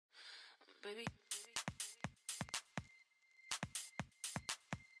Baby.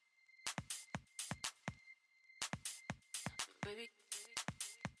 Baby.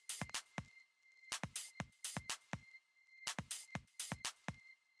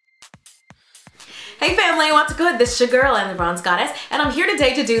 Hey family, what's good? This is your girl, and the Bronze Goddess, and I'm here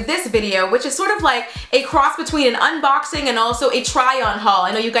today to do this video, which is sort of like a cross between an unboxing and also a try-on haul.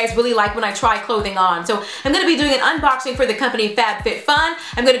 I know you guys really like when I try clothing on, so I'm going to be doing an unboxing for the company FabFitFun.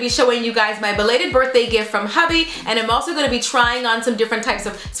 I'm going to be showing you guys my belated birthday gift from hubby, and I'm also going to be trying on some different types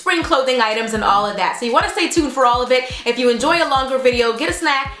of spring clothing items and all of that. So you want to stay tuned for all of it. If you enjoy a longer video, get a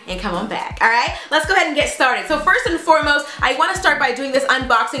snack and come on back. Alright, let's go ahead and get started. So first and foremost, I want to start by doing this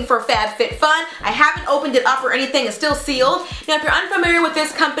unboxing for FabFitFun. I haven't opened it up or anything, it's still sealed. Now if you're unfamiliar with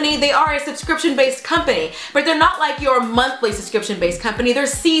this company, they are a subscription-based company, but they're not like your monthly subscription-based company, they're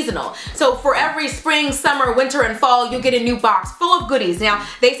seasonal. So for every spring, summer, winter, and fall, you'll get a new box full of goodies. Now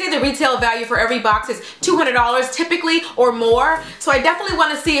they say the retail value for every box is $200 typically or more, so I definitely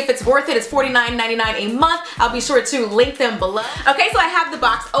want to see if it's worth it. It's $49.99 a month. I'll be sure to link them below. Okay, so I have the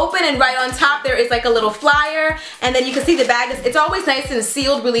box open, and right on top there is like a little flyer, and then you can see the bag. It's always nice and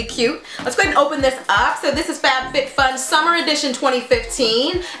sealed, really cute. Let's go ahead and open this up. So this is FabFitFun Summer Edition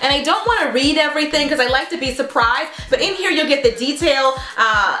 2015, and I don't want to read everything because I like to be surprised, but in here you'll get the detail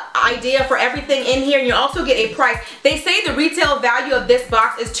idea for everything in here, and you'll also get a price. They say the retail value of this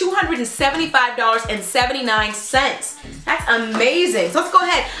box is $275.79. That's amazing. So let's go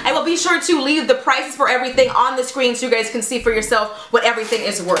ahead. I will be sure to leave the prices for everything on the screen so you guys can see for yourself what everything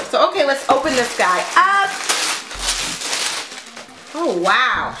is worth. So okay, let's open this guy up. Oh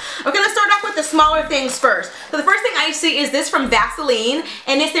wow. Okay, let's start off with the smaller things first. So the first thing I see is this from Vaseline,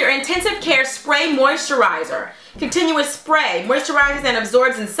 and it's their Intensive Care Spray Moisturizer. Continuous spray, moisturizes and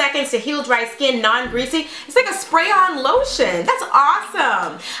absorbs in seconds to heal dry skin, non-greasy. It's like a spray-on lotion. That's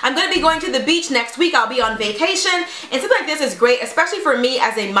awesome. I'm going to be going to the beach next week. I'll be on vacation, and something like this is great, especially for me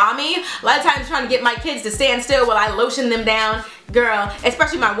as a mommy. A lot of times trying to get my kids to stand still while I lotion them down. Girl,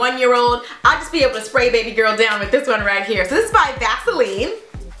 especially my 1-year-old, I'll just be able to spray baby girl down with this one right here. So this is by Vaseline.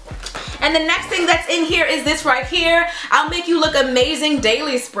 And the next thing that's in here is this right here. I'll Make You Look Amazing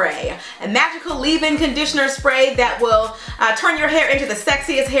Daily Spray. A magical leave-in conditioner spray that will turn your hair into the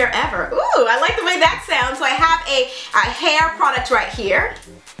sexiest hair ever. Ooh, I like the way that sounds. So I have a hair product right here.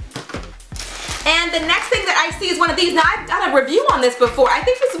 And the next thing that I see is one of these. Now I've done a review on this before. I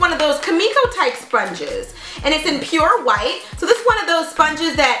think this is one of those Kamiko type sponges. And it's in pure white. So this is one of those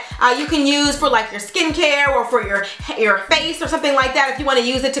sponges that you can use for like your skincare or for your face or something like that, if you want to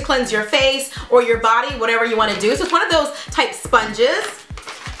use it to cleanse your face or your body, whatever you want to do. So it's one of those type sponges.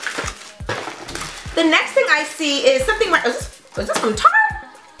 The next thing I see is something like, is this from Tarte?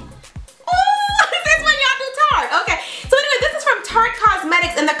 Oh, is this when y'all do Tarte? Okay. So anyway, this is from Tarte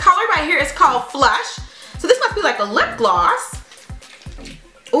Cosmetics, and the color right here is called Flush. So this must be like a lip gloss.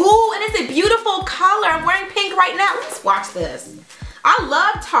 Ooh, and it's a beautiful color. I'm wearing pink right now. Let's watch this. I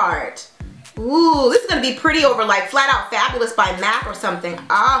love Tarte. Ooh, this is gonna be pretty over like Flat Out Fabulous by MAC or something.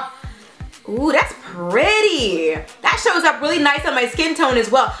 Ah, ooh, that's pretty. That shows up really nice on my skin tone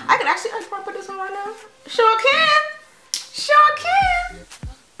as well. I can actually, I can put this on right now. Sure can. Sure can.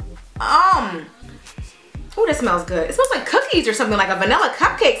 Ooh, that smells good. It smells like cookies or something, like a vanilla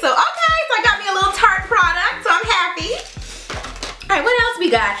cupcake. So, okay, so I got me a little Tarte product, so I'm happy. All right, what else we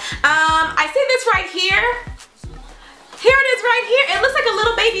got? I see this right here. Here it is right here. It looks like a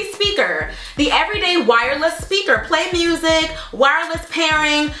little baby speaker. The Everyday Wireless Speaker. Play music, wireless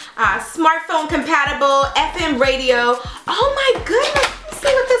pairing, smartphone compatible, FM radio. Oh my goodness, let's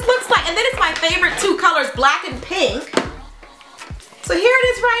see what this looks like. And then it's my favorite two colors, black and pink. So here it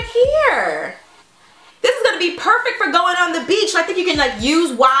is right here. This is gonna be perfect for going on the beach. So I think you can like use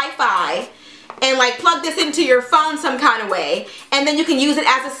Wi-Fi and like plug this into your phone some kind of way, and then you can use it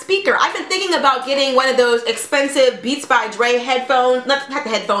as a speaker. I've been thinking about getting one of those expensive Beats by Dre headphones, not the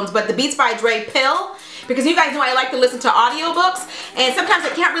headphones, but the Beats by Dre pill, because you guys know I like to listen to audiobooks, and sometimes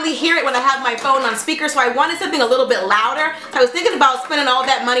I can't really hear it when I have my phone on speaker, so I wanted something a little bit louder. So I was thinking about spending all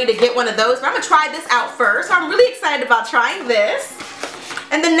that money to get one of those, but I'm gonna try this out first. So I'm really excited about trying this.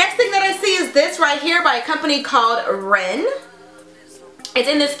 And the next thing that I see is this right here by a company called Ren. It's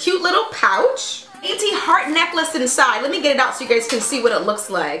in this cute little pouch. Dainty heart necklace inside. Let me get it out so you guys can see what it looks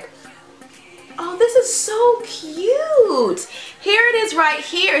like. Oh, this is so cute. Here it is right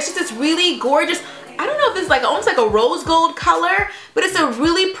here. It's just this really gorgeous, I don't know if it's like almost like a rose gold color, but it's a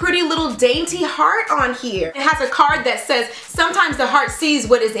really pretty little dainty heart on here. It has a card that says, sometimes the heart sees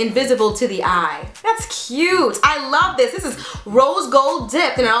what is invisible to the eye. That's cute. I love this. This is rose gold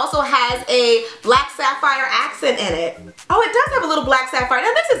dipped, and it also has a black sapphire accent in it. Oh, it does have a little black sapphire.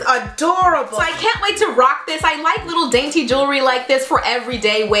 Now this is adorable. So I can't wait to rock this. I like little dainty jewelry like this for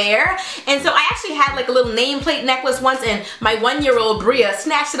everyday wear. And so I actually had like a little nameplate necklace once, and my 1-year-old Bria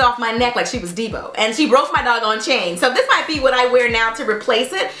snatched it off my neck like she was Debo. And she broke my doggone chain. So this might be what I wear now to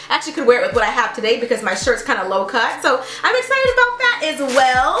replace it. I actually could wear it with what I have today because my shirt's kind of low cut. So I'm excited about that as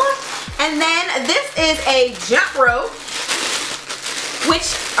well. And then this is a jump rope,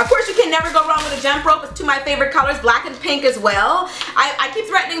 which of course you can never go wrong with a jump rope. It's two of my favorite colors, black and pink as well. I keep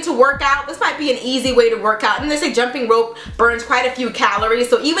threatening to work out. This might be an easy way to work out. And they say jumping rope burns quite a few calories.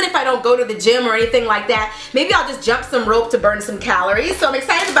 So even if I don't go to the gym or anything like that, maybe I'll just jump some rope to burn some calories. So I'm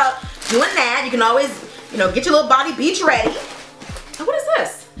excited about doing that. You can always, you know, get your little body beach ready. And what is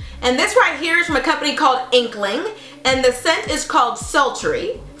this? And this right here is from a company called Inkling. And the scent is called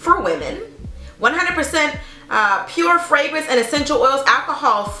Sultry for women. 100% pure fragrance and essential oils,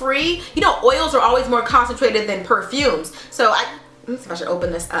 alcohol free. You know, oils are always more concentrated than perfumes. So let me see if I should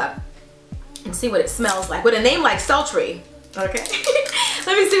open this up and see what it smells like. With a name like Sultry, okay?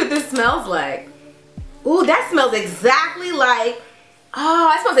 Let me see what this smells like. Ooh, that smells exactly like,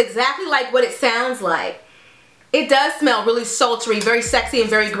 oh, that smells exactly like what it sounds like. It does smell really sultry, very sexy and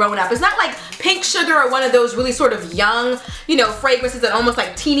very grown up. It's not like pink sugar or one of those really sort of young, you know, fragrances that almost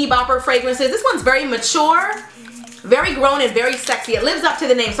like teeny bopper fragrances. This one's very mature, very grown, and very sexy. It lives up to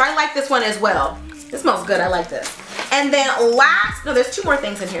the name, so I like this one as well. This smells good, I like this. And then last, no, there's two more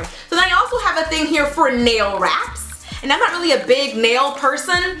things in here. So then I also have a thing here for nail wraps. And I'm not really a big nail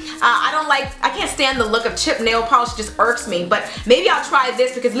person. I can't stand the look of chipped nail polish, it just irks me. But maybe I'll try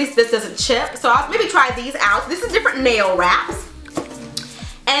this because at least this doesn't chip. So I'll maybe try these out. This is different nail wraps.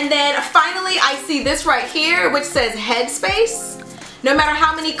 And then finally I see this right here which says Headspace. No matter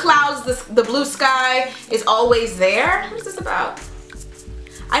how many clouds, the blue sky is always there. What is this about?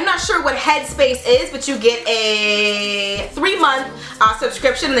 I'm not sure what Headspace is, but you get a 3-month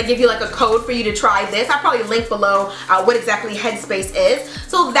subscription and they give you like a code for you to try this. I'll probably link below what exactly Headspace is.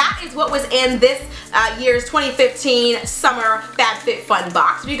 So that is what was in this year's 2015 summer FabFitFun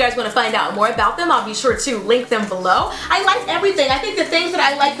box. If you guys want to find out more about them, I'll be sure to link them below. I like everything. I think the things that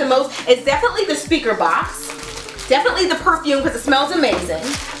I like the most is definitely the speaker box, definitely the perfume because it smells amazing,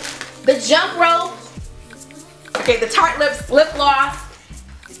 the jump rope, okay, the Tarte Lips lip gloss,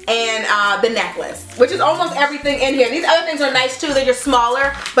 and the necklace, which is almost everything in here. These other things are nice too, they're just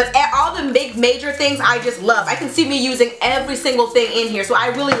smaller, but all the big major things I just love. I can see me using every single thing in here, so I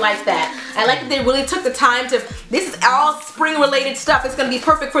really like that. I like that they really took the time to, this is all spring related stuff. It's gonna be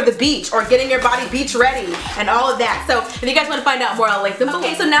perfect for the beach or getting your body beach ready and all of that. So if you guys want to find out more, I'll link them below.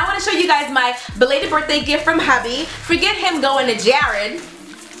 Okay, so now I want to show you guys my belated birthday gift from hubby. Forget him going to Jared.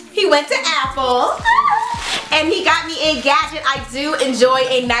 He went to Apple and he got me a gadget. I do enjoy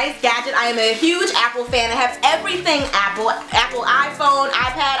a nice gadget. I am a huge Apple fan. I have everything Apple. Apple iPhone,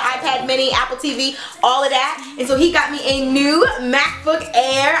 iPad mini, Apple TV, all of that. And so he got me a new MacBook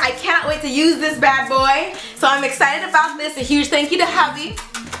Air. I cannot wait to use this bad boy. So I'm excited about this. A huge thank you to hubby.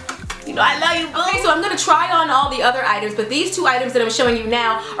 You know I love you, boo. Okay, so I'm gonna try on all the other items, but these two items that I'm showing you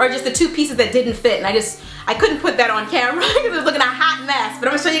now are just the two pieces that didn't fit, and I couldn't put that on camera because it was looking a hot mess, but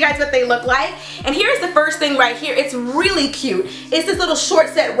I'm gonna show you guys what they look like. And here's the first thing right here. It's really cute. It's this little short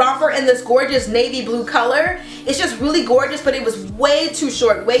set romper in this gorgeous navy blue color. It's just really gorgeous, but it was way too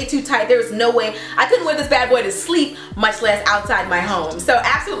short, way too tight. There was no way. I couldn't wear this bad boy to sleep, much less outside my home. So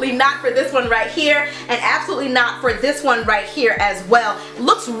absolutely not for this one right here, and absolutely not for this one right here as well.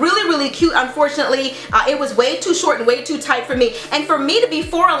 Looks really, really cute. Unfortunately, it was way too short and way too tight for me. And for me to be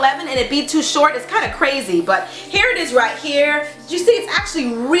 4'11" and it be too short, it's kind of crazy. But here it is right here. You see, it's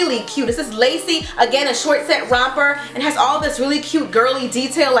actually really cute. It's this lacy, again, a short set romper, and has all this really cute girly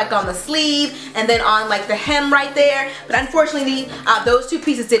detail like on the sleeve and then on like the hem right there. But unfortunately, those two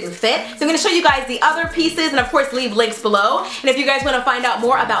pieces didn't fit. So I'm going to show you guys the other pieces and of course leave links below. And if you guys want to find out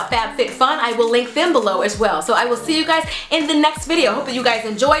more about FabFitFun, I will link them below as well. So I will see you guys in the next video. Hope that you guys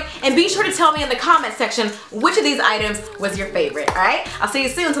enjoyed, and be sure to tell me in the comment section which of these items was your favorite. Alright? I'll see you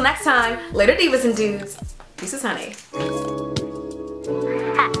soon. Until next time, later divas and dudes. Pieces, honey.